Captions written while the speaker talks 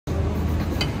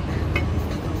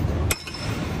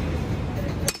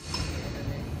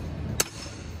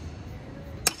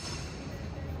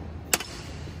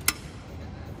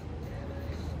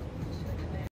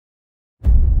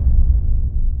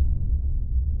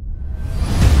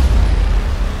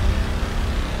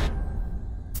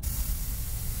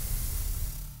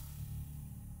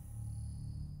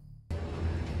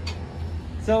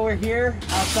So we're here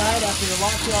outside after the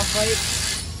lockjaw fight.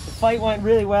 The fight went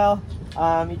really well.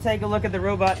 You take a look at the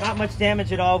robot, not much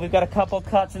damage at all. We've got a couple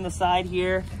cuts in the side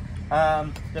here.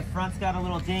 The front's got a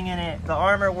little ding in it. The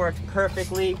armor works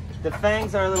perfectly. The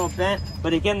fangs are a little bent,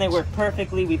 but again, they work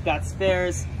perfectly. We've got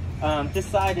spares. This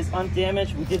side is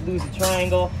undamaged. We did lose a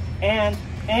triangle. And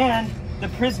the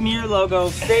Prismier logo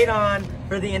stayed on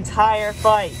for the entire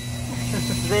fight.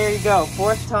 There you go,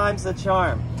 4th time's the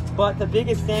charm. But the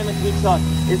biggest damage we took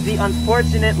is the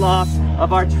unfortunate loss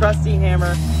of our trusty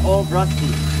hammer, Old Rusty,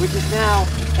 which is now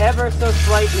ever so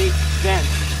slightly bent,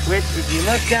 which if you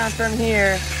look down from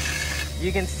here,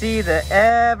 you can see the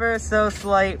ever so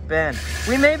slight bend.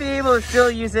 We may be able to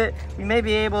still use it. We may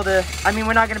be able to, I mean,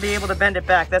 we're not gonna be able to bend it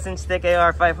back. That's inch thick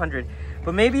AR 500,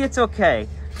 but maybe it's okay,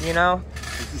 you know?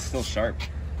 This is still sharp.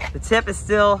 The tip is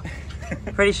still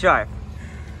pretty sharp.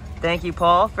 Thank you,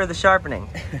 Paul, for the sharpening.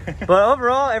 But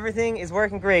overall, everything is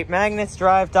working great. Magnets,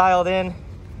 drive dialed in,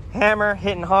 hammer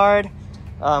hitting hard.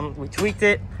 We tweaked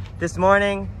it this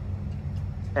morning,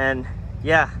 and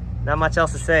yeah, not much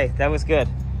else to say. That was good.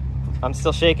 I'm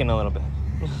still shaking a little bit.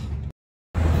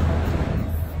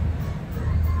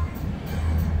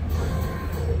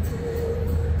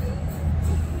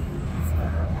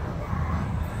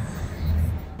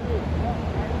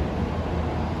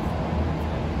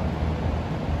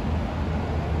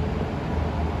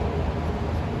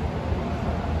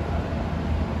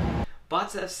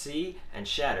 Bots FC and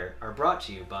Shatter are brought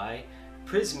to you by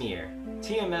Prismier,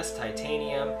 TMS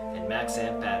Titanium, and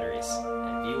Maxamp batteries,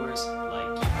 and viewers